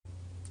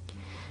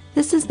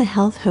This is the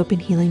Health, Hope,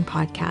 and Healing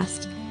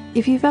podcast.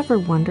 If you've ever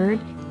wondered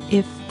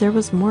if there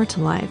was more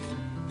to life,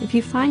 if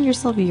you find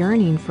yourself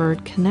yearning for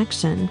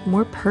connection,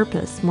 more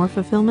purpose, more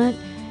fulfillment,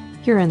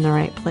 you're in the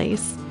right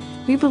place.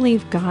 We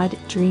believe God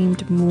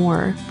dreamed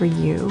more for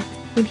you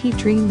when He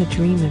dreamed the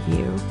dream of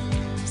you.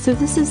 So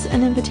this is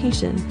an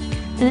invitation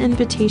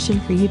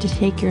for you to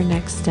take your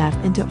next step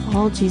into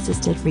all Jesus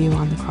did for you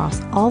on the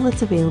cross, all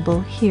that's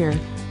available here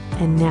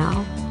and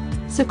now.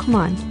 So come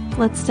on,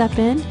 let's step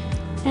in,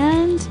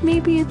 and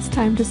maybe it's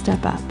time to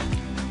step up.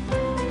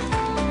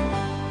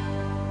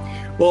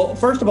 Well,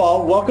 first of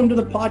all, welcome to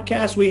the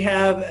podcast. We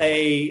have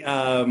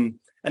an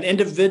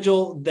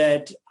individual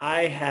that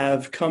I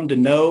have come to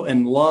know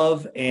and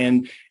love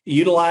and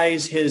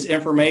utilize his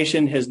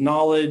information, his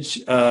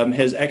knowledge,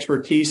 his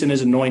expertise, and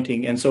his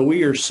anointing. And so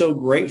we are so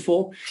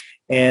grateful.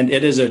 And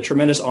it is a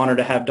tremendous honor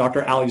to have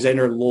Dr.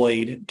 Alexander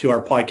Loyd to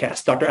our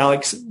podcast. Dr.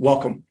 Alex,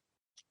 welcome.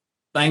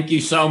 Thank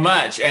you so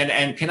much.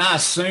 And can I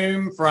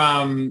assume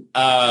from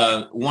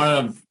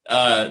from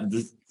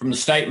the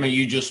statement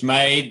you just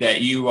made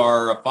that you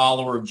are a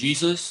follower of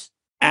Jesus?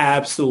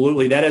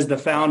 Absolutely. That is the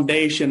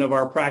foundation of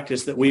our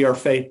practice, that we are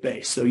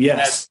faith-based. So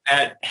yes.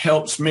 That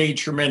helps me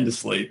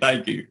tremendously.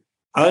 Thank you.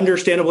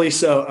 Understandably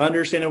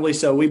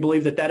so. We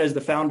believe that is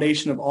the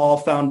foundation of all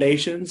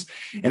foundations.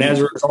 And as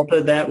a result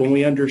of that, when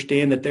we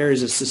understand that there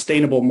is a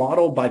sustainable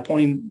model by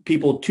pointing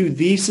people to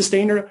the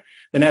sustainer,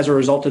 then as a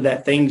result of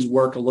that, things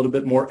work a little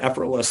bit more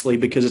effortlessly,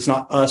 because it's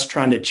not us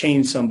trying to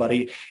change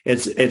somebody.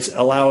 It's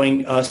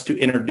allowing us to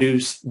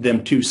introduce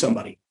them to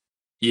somebody.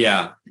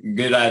 Yeah,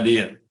 good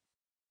idea.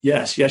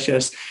 Yes.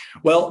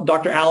 Well,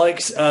 Dr.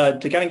 Alex, to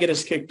kind of get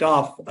us kicked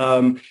off,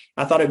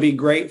 I thought it'd be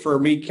great for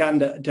me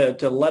kind of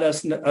to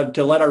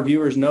let our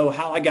viewers know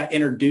how I got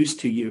introduced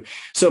to you.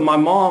 So my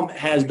mom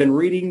has been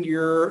reading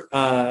your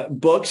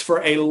books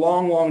for a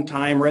long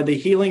time, read the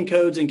healing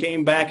codes, and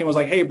came back and was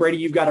like, "Hey, Brady,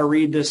 you've got to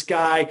read this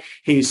guy.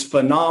 He's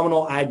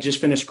phenomenal." I had just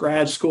finished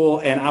grad school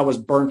and I was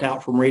burnt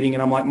out from reading.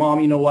 And I'm like, "Mom,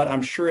 you know what?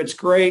 I'm sure it's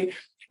great.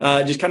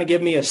 Just kind of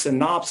give me a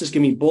synopsis,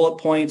 give me bullet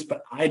points,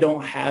 but I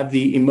don't have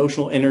the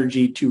emotional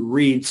energy to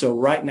read. So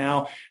right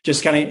now,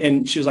 just kind of,"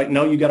 and she was like,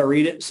 "No, you got to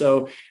read it."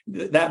 So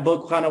that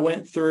book kind of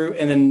went through.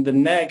 And then the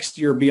next,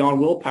 your Beyond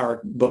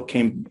Willpower book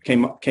came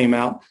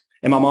out.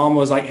 And my mom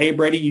was like, "Hey,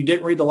 Brady, you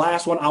didn't read the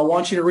last one. I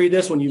want you to read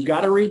this one. You've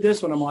got to read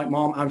this one." I'm like,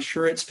 "Mom, I'm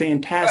sure it's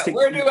fantastic."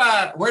 Where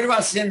do I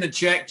send the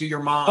check to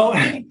your mom? Oh,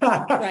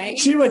 right.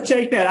 She would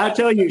take that. I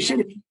tell you,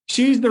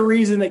 she's the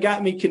reason that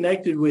got me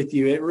connected with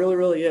you. It really,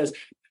 really is.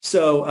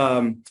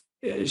 So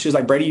she was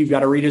like, "Brady, you've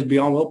got to read his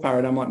Beyond Willpower."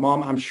 And I'm like,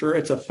 "Mom, I'm sure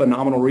it's a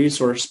phenomenal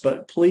resource,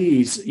 but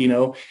please,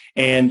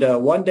 And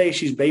one day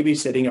she's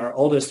babysitting our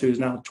oldest, who's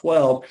now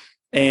 12.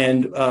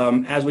 And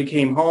as we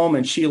came home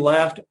and she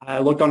left, I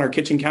looked on our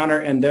kitchen counter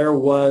and there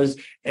was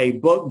a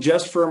book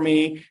just for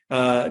me,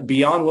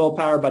 Beyond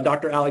Willpower by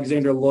Dr.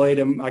 Alexander Loyd.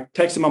 And I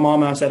texted my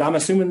mom and I said, "I'm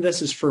assuming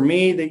this is for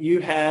me, that you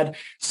had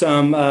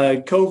some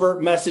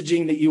covert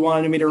messaging that you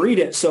wanted me to read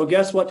it. So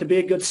guess what? To be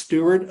a good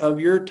steward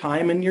of your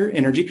time and your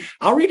energy,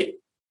 I'll read it."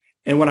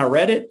 And when I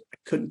read it, I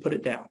couldn't put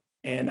it down.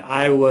 And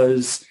I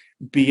was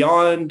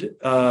beyond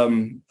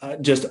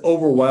just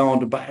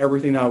overwhelmed by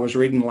everything I was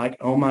reading, like,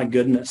 oh my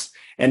goodness.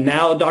 And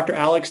now, Dr.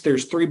 Alex,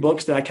 there's 3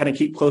 books that I kind of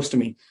keep close to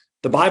me: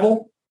 the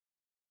Bible,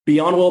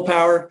 Beyond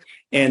Willpower,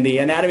 and The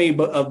Anatomy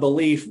of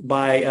Belief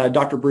by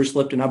Dr. Bruce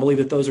Lipton. I believe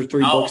that those are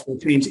 3 books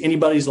that change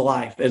anybody's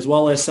life, as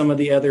well as some of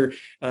the other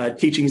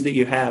teachings that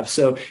you have.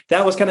 So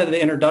that was kind of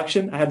the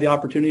introduction. I had the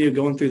opportunity of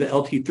going through the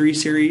LT3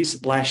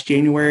 series last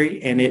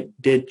January, and it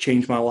did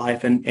change my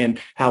life and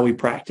how we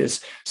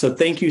practice. So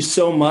thank you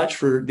so much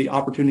for the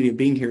opportunity of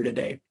being here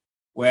today.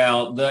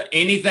 Well,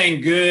 anything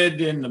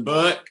good in the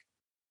book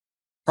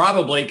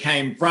probably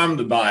came from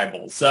the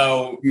Bible.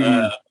 So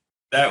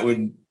that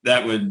would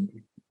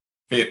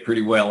fit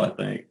pretty well, I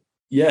think.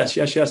 Yes.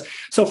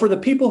 So for the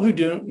people who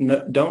don't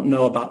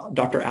know about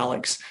Dr.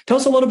 Alex, tell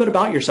us a little bit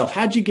about yourself.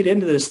 How'd you get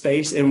into this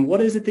space, and what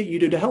is it that you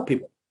do to help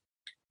people?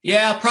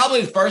 Yeah,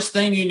 probably the first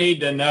thing you need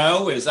to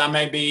know is I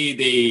may be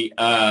the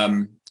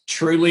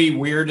truly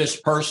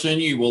weirdest person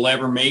you will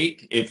ever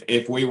meet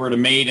if we were to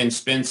meet and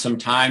spend some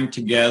time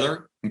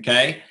together.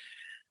 Okay.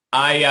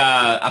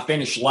 I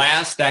finished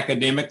last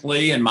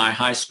academically in my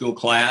high school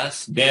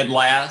class, dead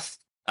last.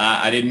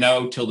 I didn't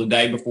know till the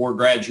day before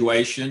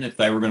graduation if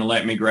they were going to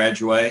let me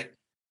graduate.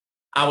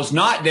 I was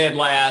not dead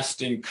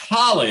last in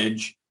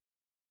college,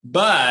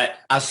 but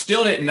I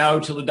still didn't know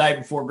till the day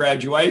before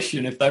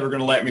graduation if they were going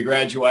to let me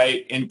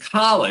graduate in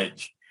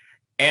college.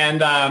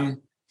 And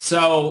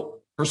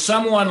so for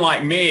someone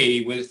like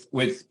me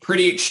with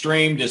pretty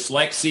extreme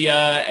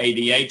dyslexia,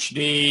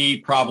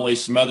 ADHD, probably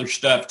some other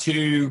stuff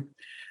too,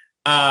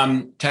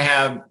 to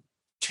have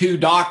 2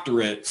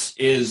 doctorates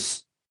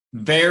is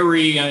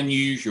very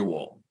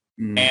unusual.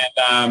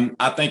 And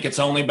I think it's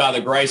only by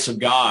the grace of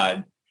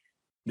God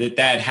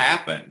that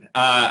happened.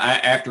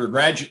 After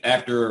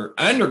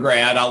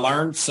undergrad, I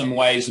learned some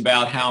ways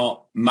about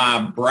how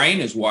my brain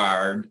is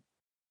wired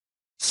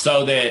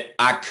so that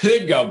I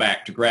could go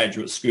back to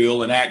graduate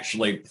school and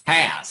actually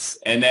pass.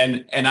 And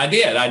I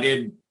did. I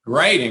did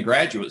great in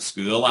graduate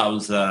school. I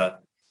was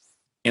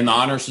in the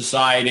Honor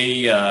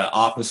Society,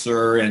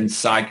 officer in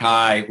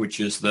Psi-Chi, which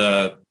is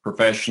the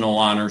professional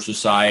honor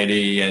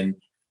society, and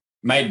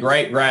made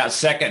great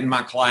second in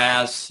my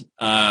class.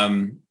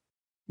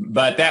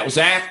 But that was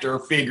after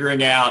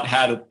figuring out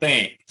how to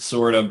think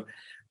sort of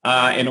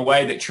in a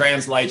way that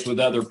translates with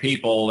other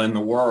people in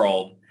the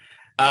world.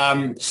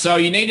 So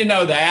you need to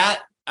know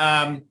that.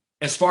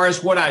 As far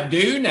as what I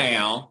do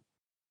now,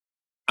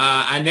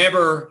 I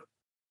never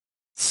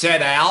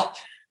set out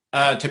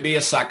to be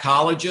a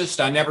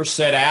psychologist. I never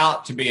set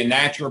out to be a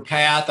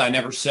naturopath. I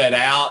never set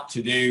out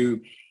to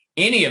do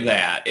any of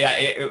that.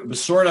 It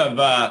was sort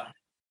of,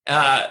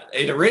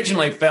 it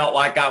originally felt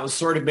like I was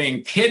sort of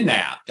being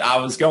kidnapped. I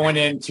was going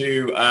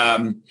into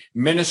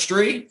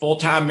ministry,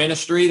 full-time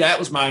ministry. That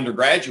was my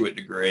undergraduate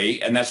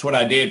degree, and that's what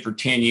I did for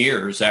 10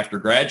 years after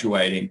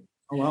graduating.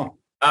 Oh,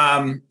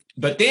 wow.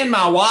 But then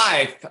my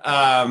wife,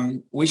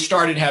 we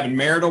started having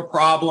marital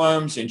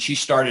problems, and she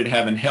started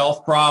having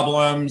health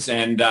problems.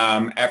 And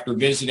after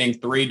visiting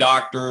 3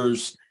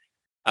 doctors,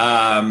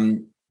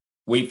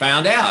 we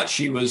found out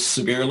she was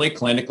severely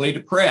clinically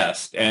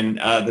depressed. And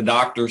the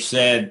doctor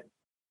said,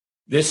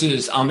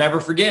 I'll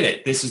never forget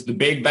it. This is the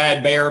big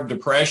bad bear of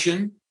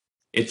depression.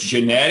 It's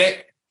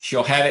genetic.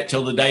 She'll have it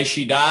till the day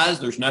she dies.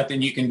 There's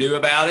nothing you can do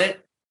about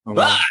it. Oh,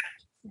 wow.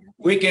 But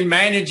we can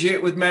manage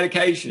it with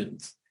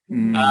medications.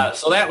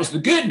 So that was the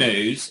good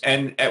news.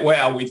 And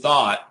we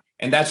thought,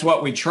 and that's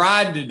what we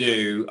tried to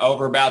do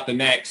over about the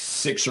next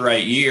 6 or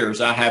 8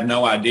 years. I have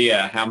no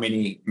idea how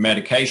many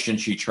medications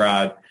she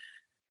tried,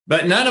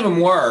 but none of them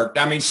worked.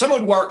 I mean, some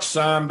would work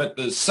some, but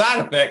the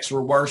side effects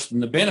were worse than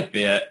the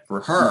benefit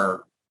for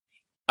her.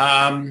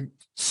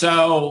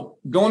 So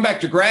going back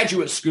to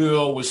graduate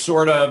school was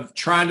sort of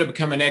trying to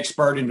become an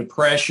expert in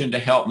depression to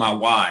help my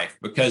wife,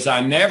 because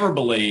I never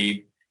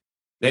believed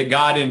that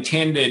God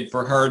intended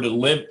for her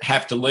to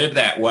have to live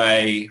that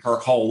way her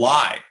whole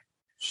life.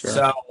 Sure.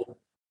 So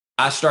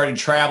I started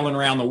traveling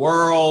around the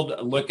world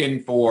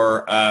looking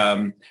for,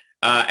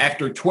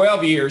 after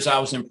 12 years, I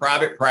was in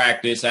private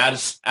practice,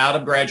 out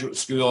of graduate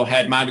school,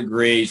 had my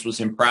degrees, was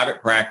in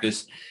private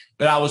practice,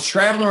 but I was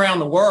traveling around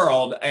the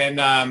world.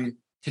 And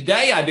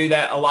today I do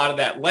a lot of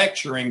that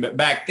lecturing, but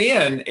back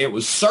then it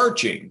was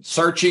searching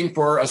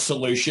for a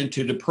solution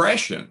to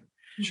depression.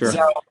 Sure.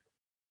 So,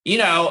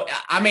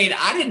 I mean,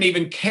 I didn't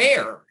even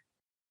care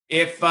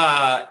if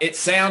it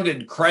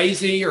sounded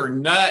crazy or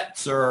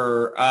nuts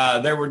or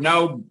there were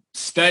no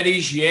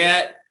studies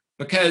yet,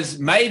 because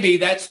maybe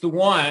that's the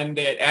one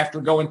that after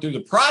going through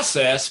the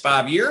process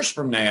 5 years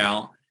from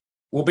now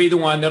will be the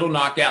one that'll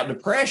knock out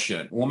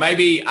depression. Well,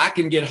 maybe I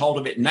can get hold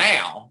of it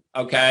now.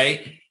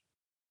 Okay.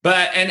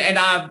 But, and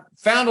I've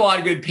found a lot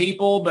of good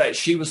people, but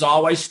she was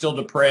always still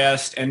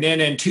depressed. And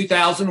then in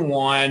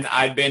 2001,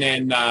 I'd been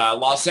in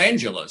Los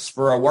Angeles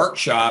for a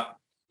workshop,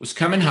 was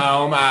coming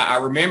home. I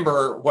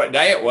remember what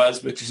day it was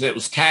because it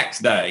was tax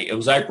day. It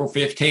was April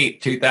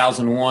 15th,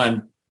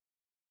 2001.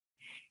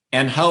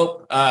 And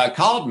Hope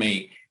called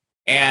me,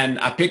 and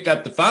I picked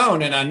up the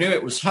phone, and I knew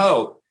it was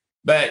Hope,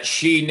 but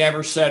she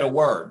never said a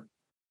word.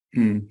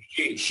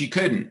 She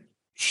couldn't.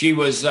 She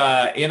was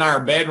in our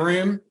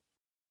bedroom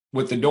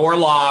with the door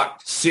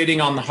locked,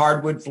 sitting on the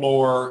hardwood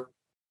floor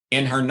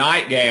in her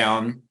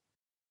nightgown,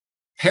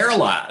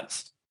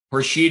 paralyzed,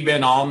 where she'd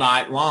been all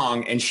night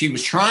long. And she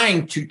was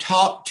trying to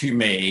talk to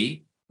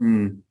me.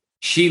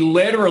 She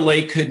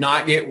literally could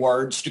not get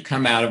words to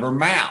come out of her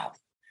mouth.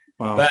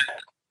 Wow. But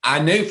I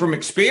knew from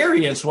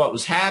experience what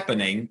was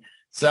happening.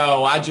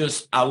 So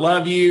I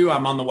love you.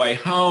 I'm on the way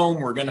home.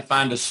 We're going to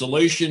find a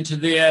solution to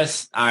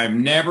this.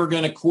 I'm never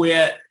going to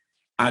quit.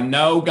 I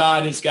know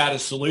God has got a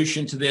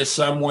solution to this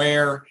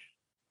somewhere.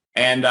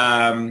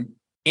 And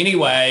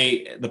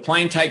anyway, the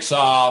plane takes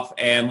off,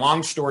 and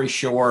long story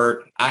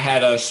short, I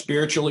had a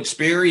spiritual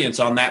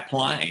experience on that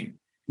plane.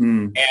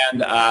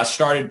 And I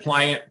started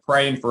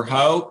praying for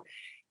hope.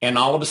 And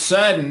all of a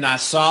sudden, I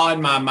saw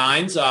in my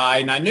mind's eye,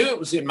 and I knew it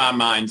was in my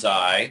mind's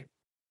eye,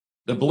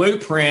 the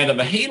blueprint of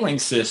a healing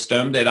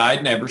system that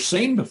I'd never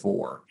seen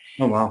before.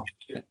 Oh, wow.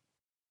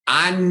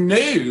 I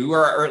knew,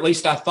 or at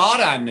least I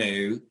thought I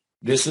knew,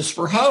 this is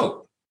for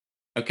hope.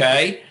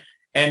 Okay.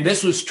 And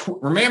this was,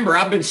 remember,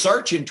 I've been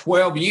searching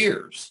 12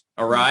 years.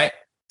 All right.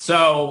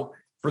 So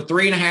for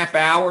 3.5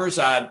 hours,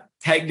 I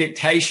take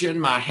dictation.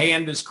 My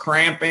hand is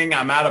cramping.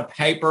 I'm out of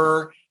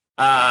paper.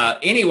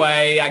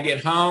 Anyway, I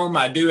get home.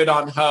 I do it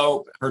on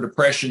hope. Her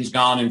depression's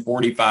gone in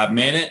 45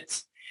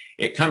 minutes.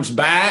 It comes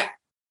back.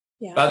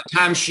 Yeah. By the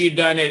time she'd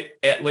done it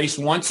at least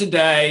once a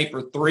day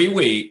for 3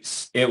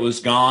 weeks, it was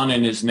gone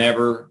and has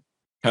never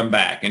come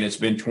back. And it's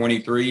been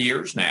 23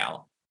 years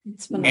now.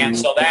 And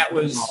so that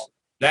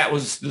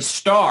was the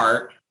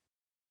start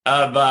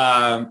of,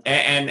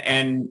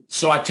 and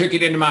so I took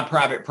it into my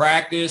private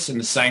practice, and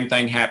the same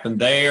thing happened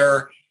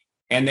there.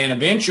 And then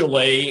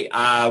eventually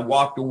I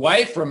walked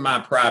away from my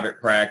private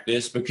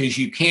practice because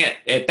you can't,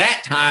 at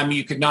that time,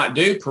 you could not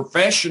do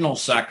professional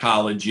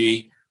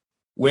psychology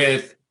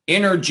with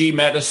energy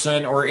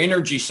medicine or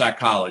energy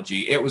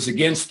psychology. It was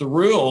against the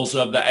rules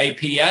of the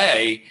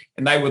APA,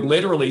 and they would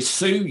literally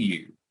sue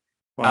you.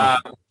 Wow.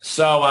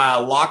 So I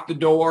locked the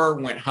door,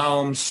 went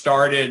home,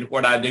 started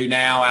what I do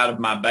now out of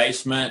my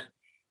basement.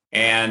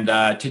 And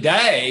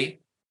today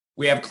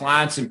we have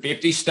clients in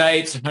 50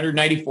 states,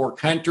 184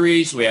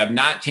 countries. We have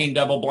 19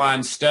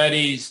 double-blind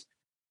studies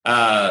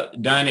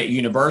done at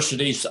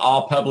universities,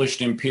 all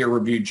published in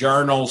peer-reviewed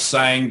journals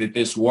saying that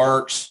this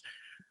works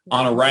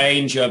on a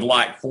range of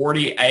like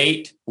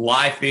 48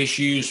 life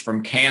issues,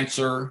 from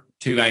cancer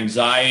to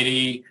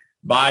anxiety,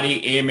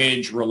 body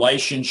image,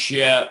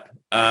 relationship,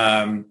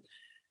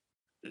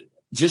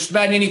 just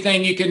about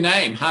anything you can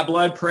name. High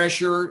blood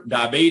pressure,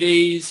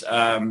 diabetes.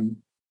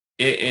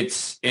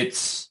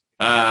 It's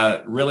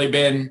really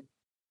been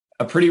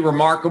a pretty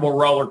remarkable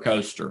roller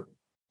coaster.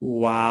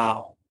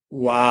 Wow.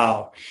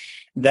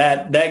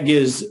 That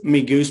gives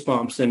me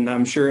goosebumps, and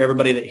I'm sure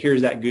everybody that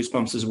hears that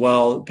goosebumps as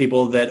well.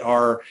 People that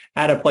are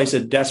at a place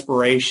of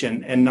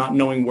desperation and not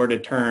knowing where to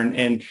turn,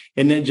 and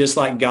isn't it just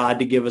like God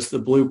to give us the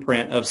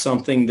blueprint of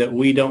something that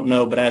we don't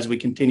know, but as we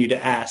continue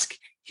to ask,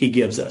 He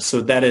gives us.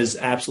 So that is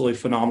absolutely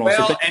phenomenal.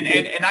 Well, so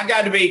and I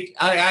got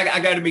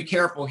to be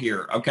careful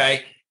here.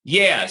 Okay,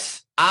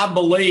 yes, I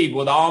believe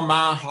with all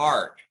my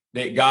heart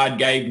that God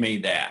gave me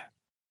that,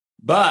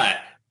 but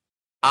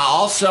I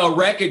also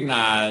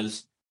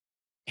recognize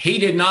He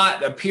did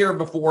not appear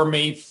before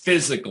me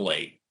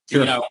physically,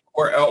 sure.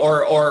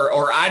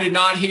 or I did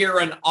not hear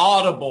an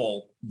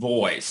audible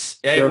voice.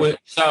 Sure.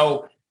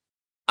 So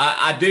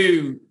I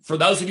do, for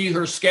those of you who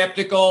are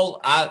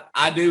skeptical,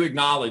 I do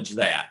acknowledge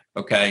that.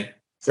 Okay.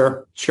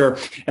 Sure.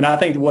 And I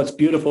think what's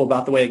beautiful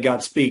about the way that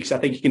God speaks, I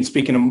think He can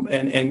speak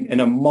in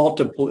a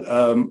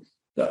multiple,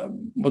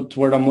 what's the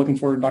word I'm looking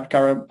for, Dr.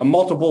 Kyra?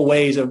 Multiple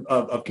ways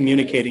of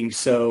communicating.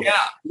 So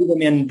yeah,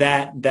 even in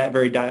that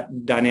very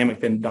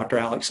dynamic, then Dr.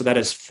 Alex. So that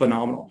is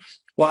phenomenal.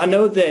 Well, I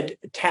know that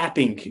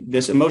tapping,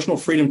 this emotional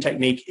freedom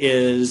technique,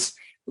 is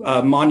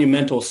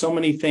monumental. So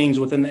many things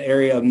within the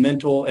area of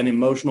mental and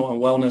emotional and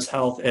wellness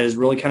health has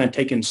really kind of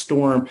taken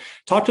storm.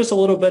 Talk to us a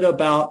little bit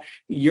about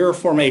your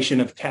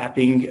formation of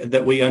tapping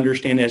that we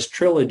understand as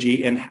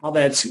Trilogy and how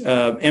that's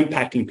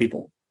impacting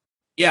people.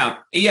 Yeah,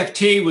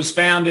 EFT was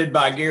founded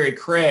by Gary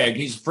Craig.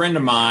 He's a friend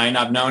of mine.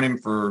 I've known him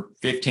for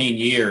 15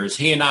 years.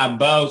 He and I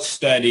both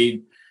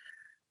studied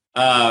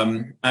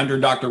under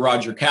Dr.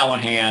 Roger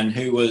Callahan,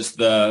 who was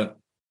the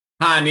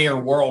pioneer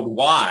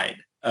worldwide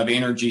of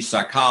energy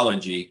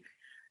psychology.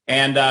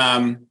 And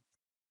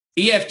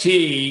EFT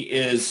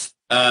is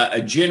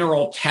a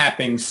general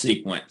tapping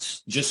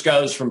sequence, just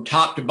goes from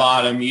top to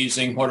bottom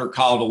using what are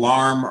called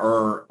alarm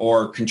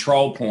or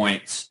control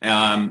points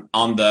on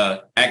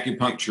the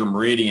acupuncture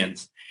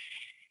meridians.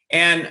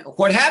 And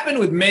what happened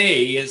with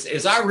me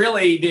is I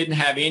really didn't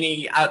have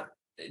any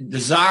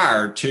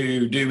desire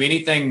to do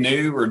anything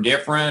new or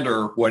different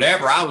or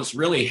whatever. I was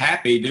really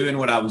happy doing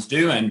what I was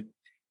doing.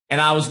 And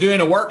I was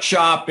doing a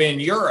workshop in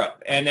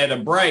Europe, and at a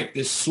break,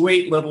 this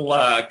sweet little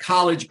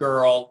college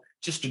girl,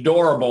 just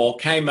adorable,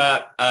 came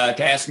up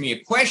to ask me a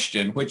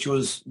question, which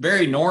was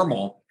very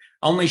normal,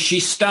 only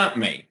she stumped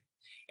me.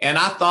 And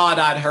I thought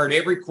I'd heard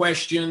every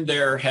question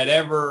there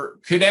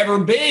could ever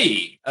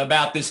be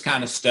about this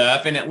kind of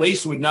stuff, and at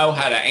least would know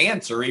how to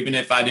answer, even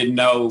if I didn't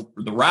know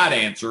the right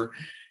answer.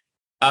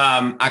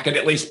 I could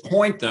at least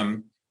point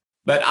them,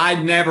 but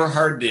I'd never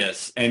heard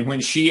this. And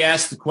when she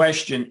asked the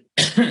question,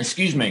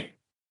 excuse me,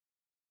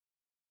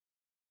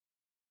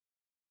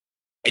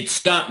 it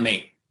stumped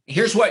me.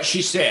 Here's what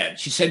she said.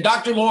 She said,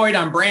 Dr. Loyd,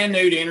 I'm brand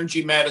new to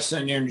energy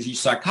medicine, energy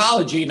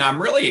psychology, and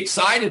I'm really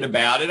excited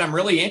about it. I'm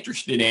really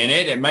interested in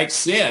it. It makes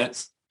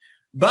sense.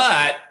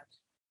 But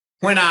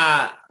when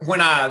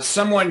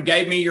someone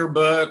gave me your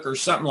book or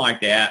something like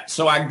that,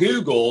 so I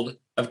Googled,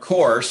 of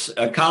course,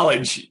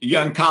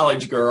 young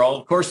college girl,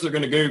 of course they're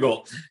going to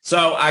Google.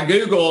 So I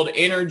Googled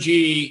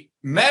energy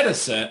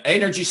medicine,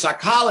 energy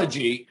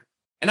psychology,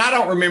 and I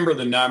don't remember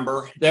the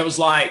number. There was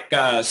like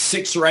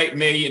 6 or 8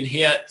 million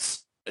hits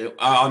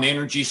on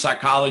energy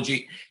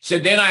psychology. So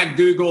then I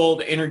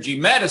Googled energy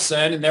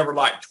medicine, and there were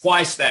like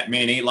twice that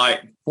many,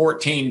 like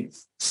 14,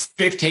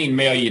 15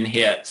 million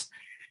hits.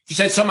 She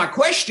said, so my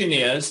question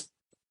is,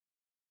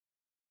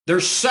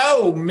 there's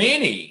so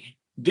many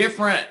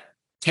different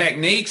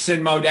techniques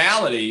and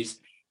modalities.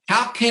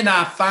 How can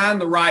I find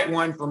the right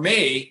one for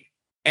me?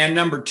 And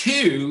number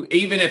 2,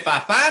 even if I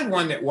find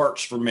one that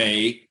works for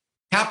me,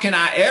 how can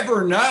I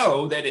ever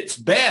know that it's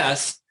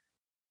best?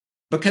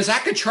 Because I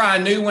could try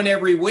a new one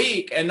every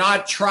week and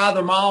not try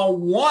them all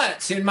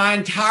once in my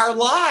entire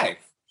life.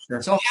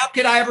 Sure. So how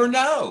could I ever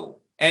know?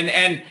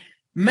 And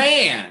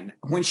man,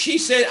 when she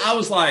said, I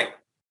was like,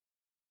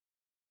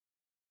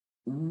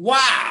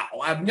 wow,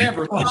 I've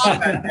never thought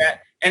about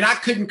that. And I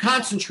couldn't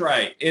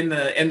concentrate in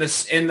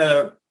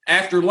the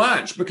after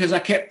lunch because I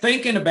kept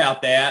thinking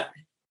about that.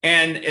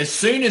 And as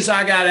soon as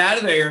I got out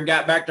of there and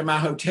got back to my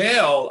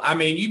hotel, I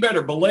mean, you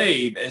better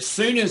believe, as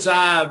soon as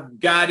I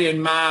got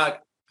in my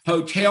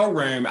hotel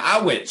room,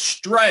 I went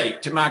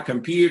straight to my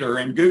computer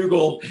and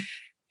Googled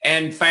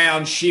and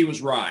found she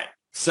was right.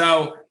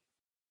 So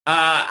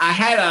I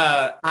had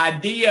an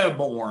idea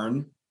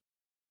born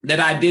that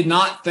I did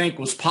not think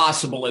was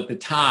possible at the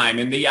time.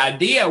 And the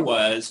idea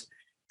was,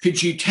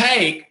 could you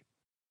take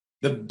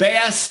the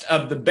best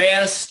of the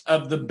best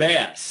of the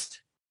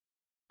best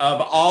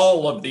of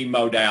all of the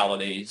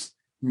modalities,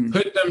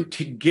 put them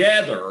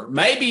together,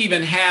 maybe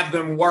even have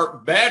them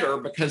work better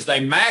because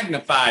they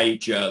magnify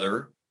each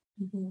other?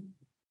 Mm-hmm.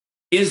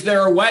 Is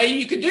there a way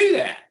you could do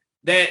that?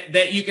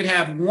 That you could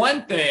have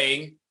one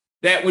thing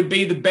that would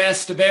be the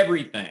best of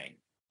everything?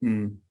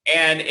 Mm.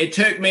 And it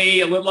took me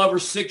a little over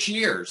 6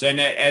 years. And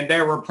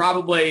there were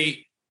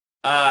probably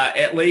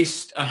at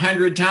least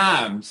 100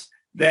 times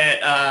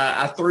that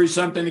I threw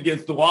something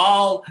against the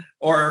wall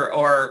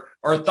or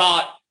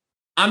thought,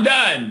 I'm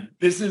done.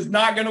 This is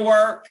not going to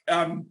work.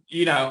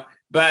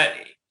 But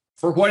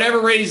for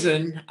whatever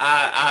reason,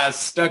 I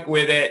stuck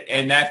with it.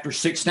 And after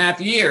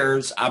 6.5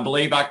 years, I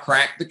believe I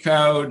cracked the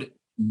code.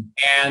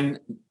 And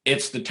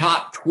it's the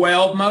top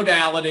 12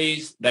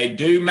 modalities. They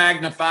do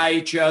magnify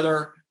each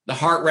other. The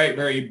heart rate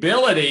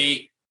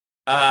variability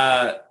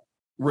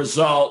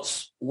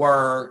results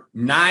were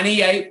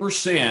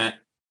 98%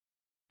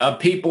 of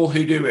people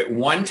who do it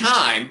one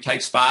time,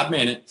 takes 5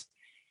 minutes,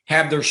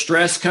 have their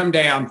stress come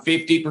down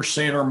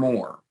 50% or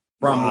more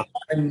from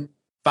 1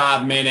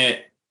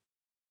 5-minute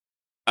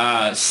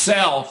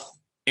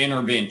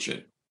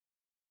self-intervention.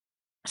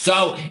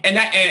 So,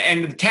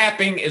 and the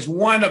tapping is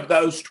one of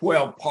those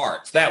 12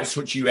 parts. That was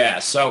what you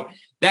asked. So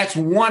that's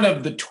one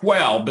of the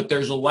 12, but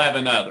there's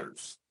 11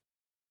 others.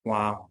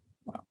 Wow.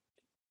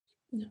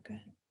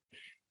 Okay.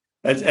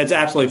 That's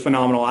absolutely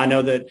phenomenal. I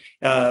know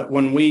that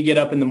when we get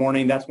up in the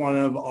morning, that's one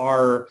of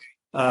our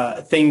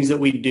things that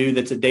we do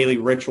that's a daily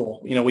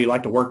ritual. We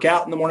like to work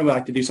out in the morning. We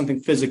like to do something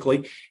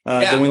physically.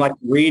 Then we like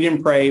to read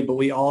and pray, but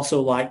we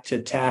also like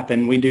to tap,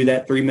 and we do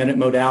that 3-minute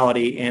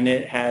modality, and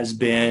it has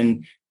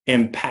been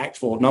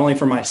impactful, not only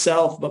for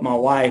myself, but my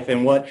wife.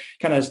 And what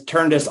kind of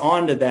turned us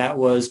on to that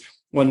was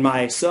when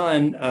my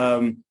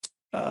son,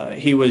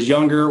 he was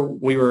younger,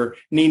 we were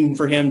needing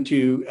for him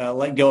to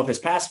let go of his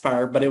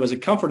pacifier, but it was a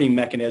comforting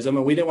mechanism,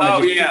 and we didn't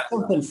want to get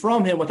something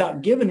from him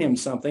without giving him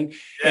something.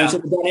 Yeah. And so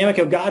the dynamic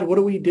of, God, what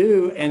do we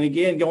do? And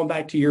again, going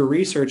back to your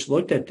research,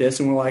 looked at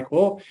this, and we're like,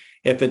 well,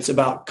 if it's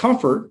about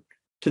comfort,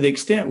 to the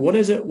extent, what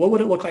is it? What would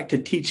it look like to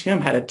teach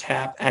him how to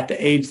tap at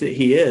the age that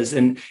he is?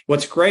 And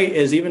what's great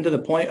is even to the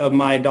point of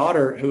my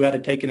daughter, who had to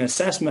take an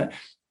assessment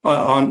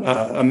on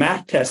a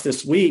math test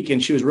this week,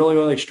 and she was really,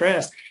 really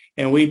stressed.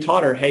 And we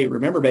taught her, hey,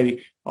 remember,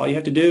 baby, all you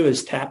have to do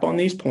is tap on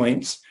these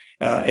points,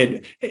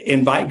 and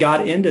invite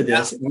God into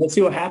this, and let's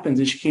see what happens.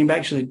 And she came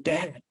back, she's like,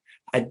 Dad,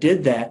 I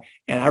did that,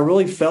 and I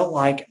really felt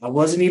like I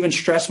wasn't even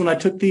stressed when I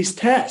took these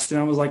tests. And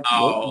I was like,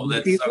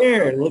 looky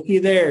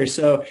there.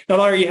 So not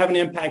only are you having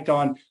an impact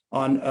on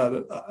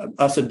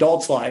us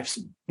adults' lives,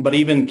 but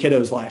even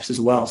kiddos' lives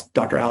as well,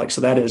 Dr. Alex.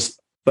 So that is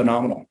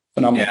phenomenal.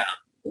 Yeah.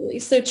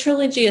 So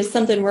Trilogy is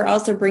something we're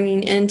also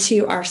bringing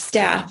into our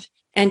staff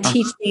and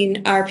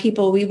teaching our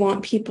people. We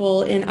want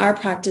people in our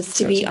practice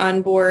to be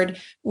on board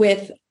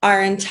with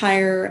our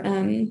entire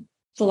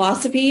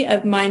philosophy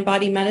of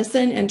mind-body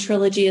medicine. And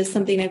Trilogy is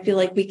something I feel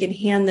like we can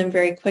hand them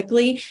very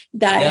quickly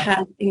that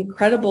has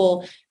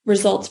incredible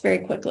results very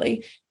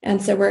quickly.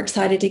 And so we're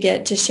excited to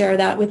get to share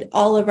that with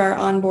all of our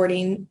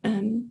onboarding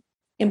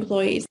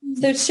employees.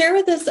 So share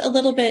with us a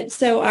little bit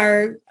so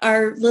our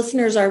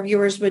listeners, our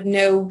viewers would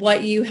know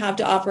what you have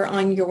to offer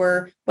on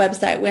your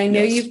website. I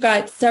know you've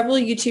got several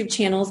YouTube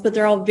channels, but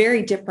they're all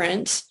very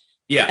different.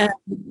 Yeah.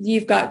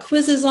 You've got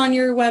quizzes on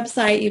your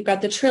website. You've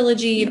got the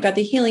Trilogy. You've got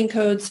the healing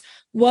codes.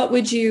 What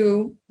would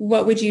you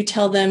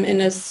tell them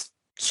in a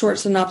short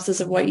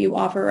synopsis of what you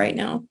offer right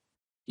now?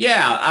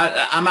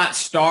 Yeah, I might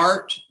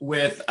start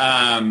with,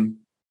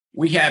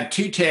 we have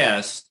 2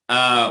 tests.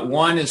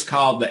 One is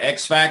called the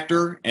X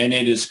Factor, and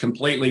it is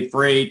completely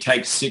free,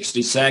 takes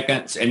 60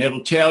 seconds, and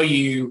it'll tell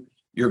you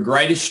your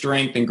greatest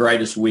strength and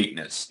greatest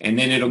weakness. And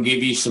then it'll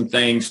give you some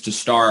things to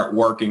start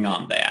working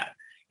on that.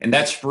 And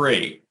that's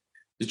free.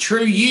 The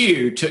True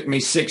You took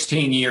me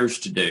 16 years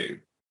to do.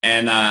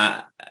 And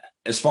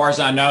as far as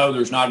I know,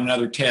 there's not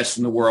another test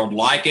in the world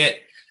like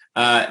it.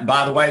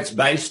 By the way, it's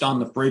based on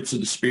the fruits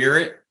of the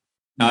Spirit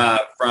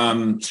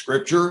from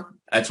Scripture.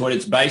 That's what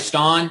it's based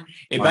on.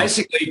 It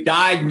basically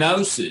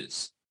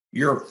diagnoses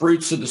your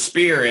fruits of the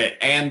Spirit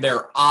and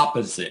their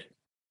opposite,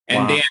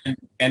 and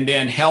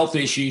then health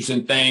issues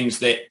and things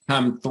that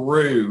come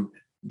through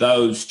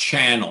those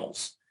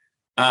channels.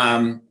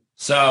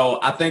 So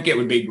I think it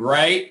would be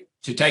great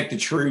to take the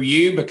True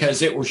You,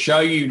 because it will show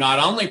you not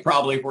only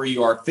probably where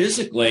you are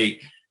physically,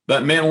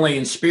 but mentally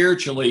and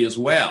spiritually as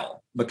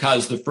well.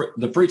 Because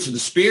the fruits of the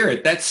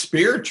Spirit, that's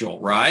spiritual,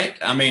 right?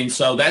 I mean,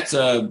 so that's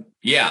a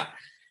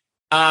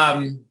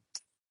lot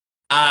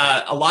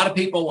of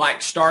people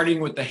like starting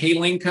with the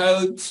healing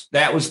codes.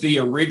 That was the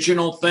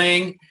original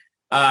thing,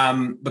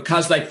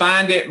 because they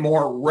find it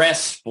more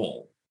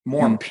restful,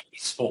 more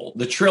peaceful.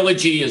 The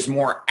Trilogy is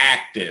more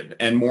active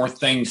and more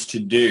things to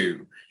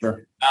do.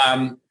 Sure.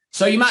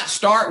 So you might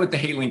start with the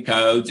healing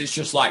codes. It's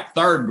just like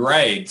 3rd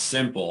grade,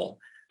 simple.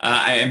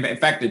 And in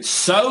fact, it's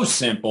so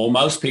simple.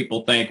 Most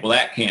people think, well,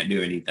 that can't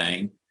do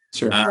anything.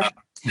 Sure.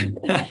 And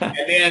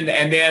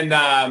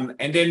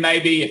then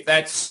maybe if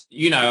that's,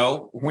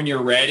 when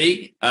you're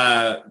ready,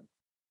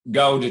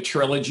 go to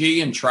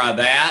Trilogy and try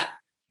that.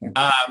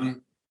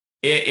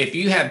 If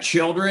you have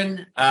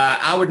children,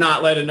 I would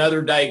not let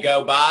another day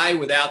go by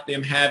without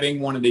them having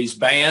one of these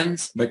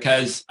bands,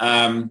 because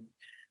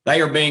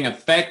they are being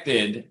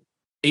affected,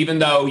 even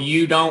though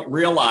you don't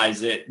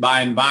realize it,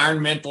 by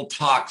environmental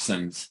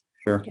toxins,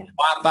 Sure.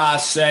 Wi-Fi,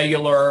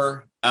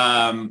 cellular,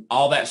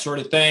 all that sort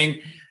of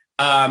thing.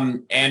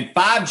 And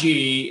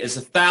 5G is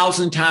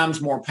 1,000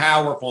 times more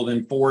powerful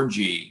than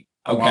 4G.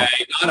 Okay, wow.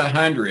 Not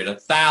 100,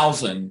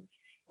 1,000.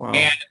 Wow.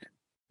 And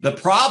the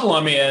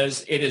problem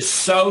is it is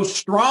so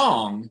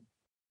strong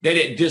that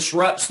it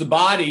disrupts the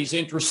body's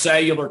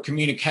intracellular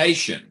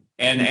communication.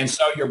 And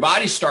so your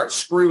body starts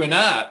screwing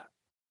up,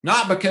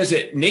 not because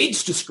it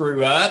needs to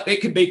screw up.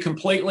 It could be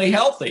completely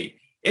healthy.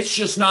 It's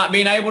just not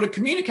being able to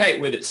communicate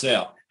with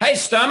itself. Hey,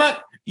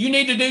 stomach, you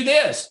need to do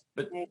this.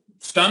 But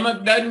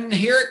stomach doesn't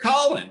hear it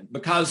calling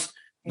because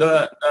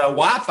the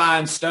Wi-Fi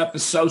and stuff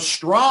is so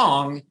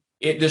strong,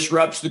 it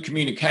disrupts the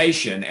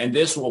communication. And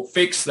this will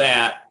fix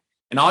that.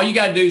 And all you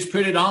got to do is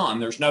put it on.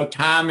 There's no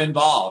time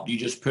involved. You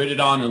just put it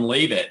on and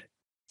leave it.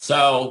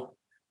 So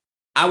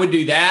I would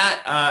do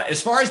that.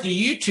 As far as the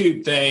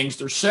YouTube things,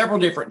 there's several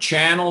different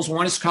channels.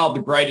 One is called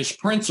The Greatest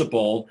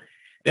Principle,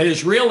 that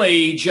is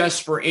really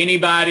just for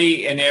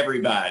anybody and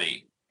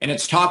everybody. And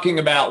it's talking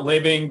about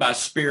living by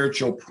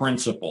spiritual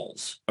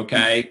principles.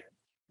 Okay.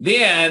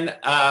 Then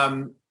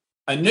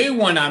a new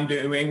one I'm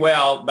doing,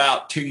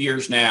 about 2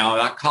 years now,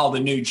 I call The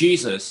New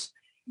Jesus.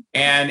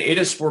 And it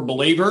is for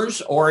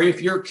believers, or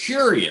if you're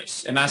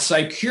curious. And I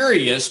say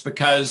curious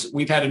because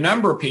we've had a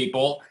number of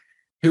people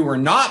who were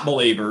not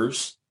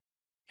believers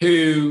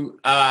who,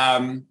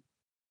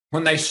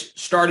 when they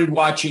started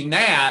watching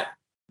that,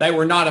 they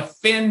were not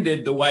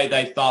offended the way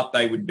they thought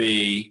they would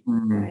be.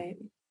 Right.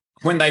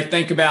 When they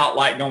think about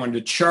like going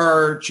to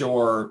church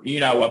or,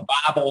 a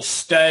Bible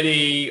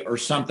study or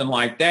something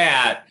like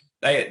that,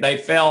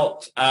 they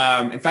felt,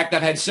 in fact,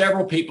 I've had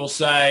several people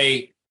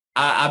say,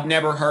 I've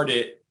never heard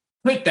it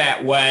put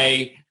that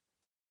way.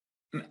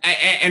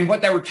 And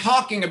what they were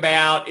talking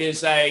about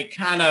is a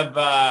kind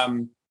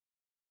of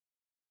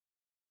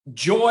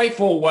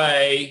joyful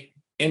way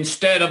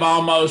instead of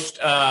almost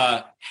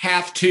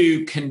have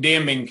to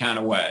condemning kind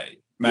of way.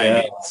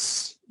 Maybe.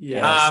 Yes.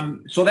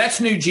 So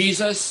that's New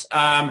Jesus.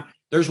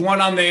 There's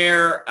one on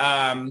there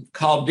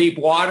called Deep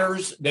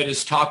Waters that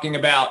is talking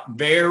about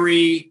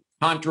very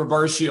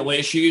controversial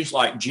issues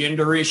like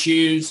gender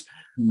issues,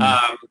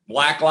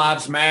 Black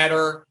Lives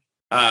Matter,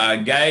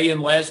 gay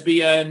and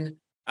lesbian,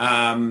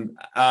 the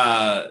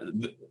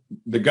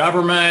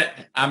government.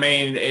 I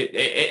mean,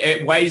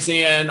 it weighs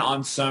in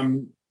on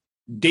some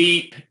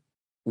deep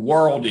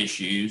world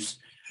issues.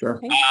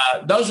 Sure.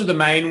 Those are the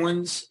main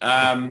ones.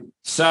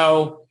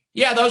 So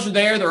yeah, those are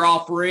there. They're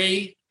all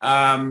free.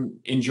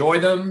 Enjoy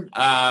them.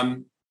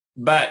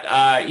 But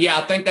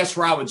I think that's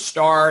where I would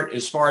start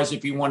as far as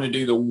if you want to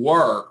do the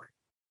work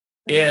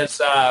is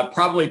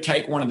probably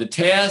take one of the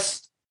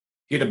tests,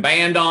 get a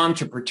band on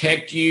to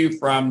protect you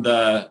from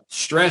the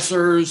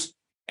stressors,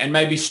 and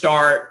maybe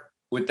start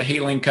with the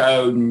healing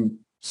code and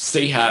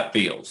see how it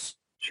feels.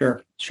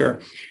 Sure.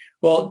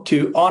 Well,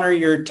 to honor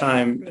your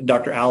time,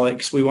 Dr.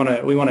 Alex, we want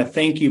to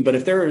thank you. But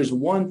if there is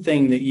one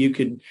thing that you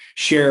could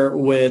share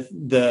with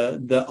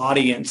the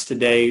audience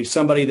today,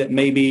 somebody that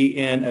may be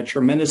in a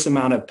tremendous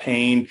amount of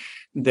pain,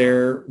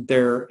 they're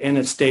in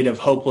a state of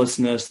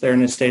hopelessness, they're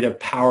in a state of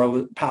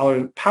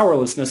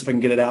powerlessness, if I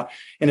can get it out,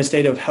 in a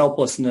state of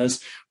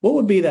helplessness, what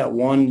would be that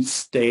one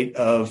state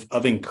of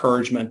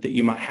encouragement that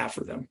you might have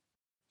for them?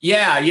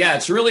 Yeah.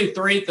 It's really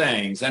three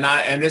things.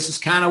 And this is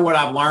kind of what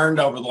I've learned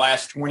over the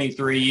last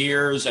 23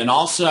 years and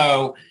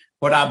also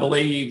what I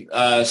believe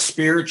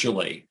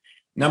spiritually.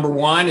 Number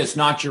one, it's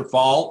not your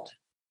fault.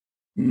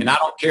 And I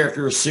don't care if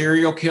you're a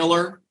serial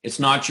killer, it's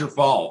not your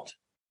fault.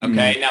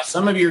 Okay. Now,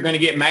 some of you are going to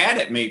get mad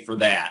at me for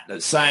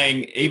that,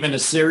 saying even a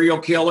serial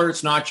killer,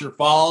 it's not your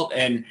fault.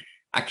 And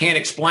I can't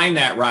explain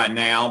that right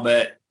now,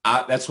 but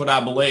that's what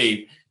I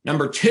believe.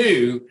 Number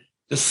two,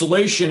 the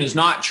solution is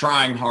not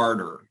trying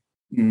harder.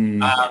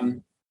 And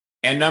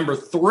number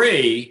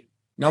three,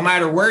 no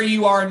matter where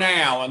you are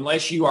now,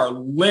 unless you are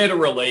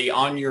literally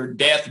on your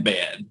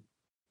deathbed,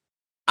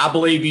 I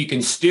believe you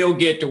can still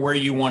get to where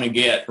you want to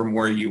get from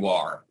where you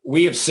are.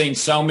 We have seen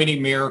so many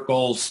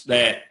miracles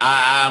that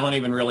I don't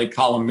even really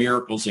call them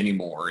miracles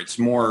anymore. It's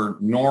more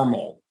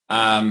normal.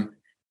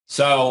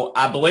 So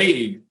I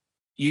believe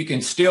you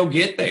can still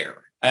get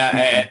there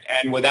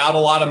and without a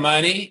lot of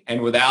money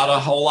and without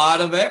a whole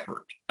lot of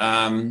effort.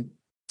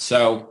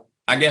 So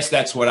I guess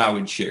that's what I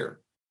would share.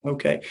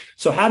 Okay.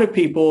 So how do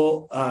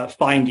people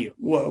find you?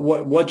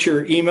 What's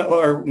your email,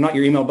 or not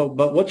your email,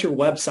 but what's your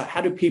website?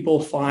 How do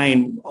people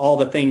find all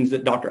the things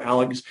that Dr.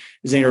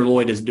 Alexander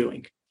Loyd is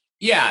doing?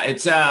 Yeah,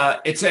 it's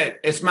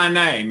my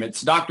name.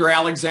 It's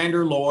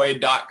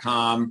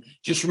dralexanderloyd.com.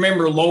 Just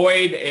remember,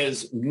 Loyd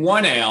is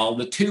one L.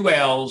 The two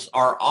L's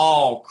are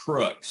all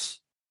crooks.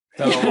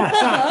 So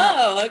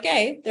oh,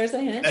 okay. There's a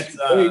hint. Nice.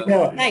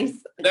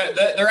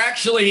 There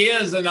actually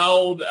is an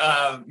old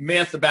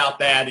myth about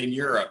that in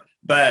Europe,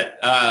 but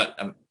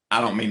I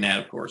don't mean that,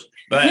 of course.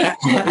 But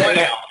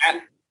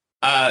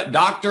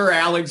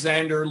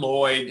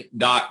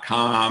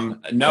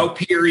dralexanderloyd.com. No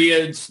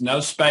periods, no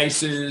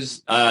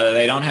spaces.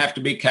 They don't have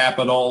to be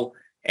capital.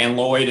 And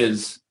Loyd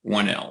is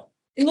one L.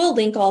 And we'll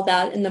link all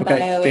that in the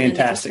bio. Fantastic. And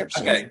the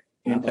description. Okay.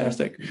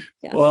 Fantastic.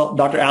 Yeah. Well,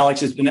 Dr.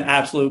 Alex, it's been an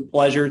absolute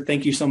pleasure.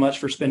 Thank you so much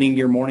for spending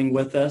your morning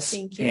with us.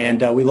 Thank you.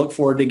 And we look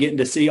forward to getting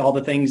to see all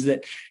the things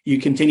that you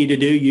continue to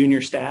do, you and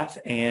your staff.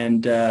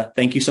 And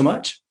thank you so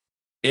much.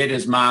 It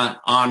is my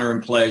honor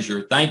and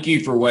pleasure. Thank you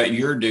for what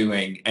you're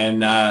doing.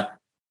 And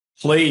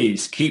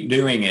please keep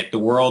doing it. The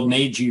world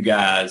needs you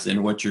guys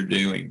and what you're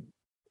doing.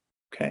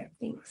 Okay.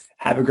 Thanks.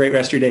 Have a great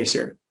rest of your day,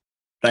 sir.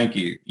 Thank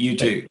you. You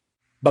too.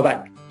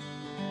 Bye-bye.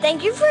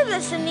 Thank you for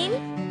listening.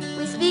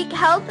 We speak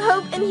health,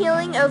 hope, and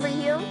healing over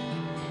you.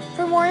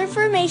 For more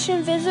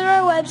information, visit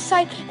our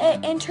website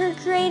at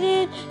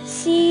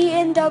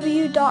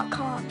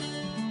integratedcnw.com.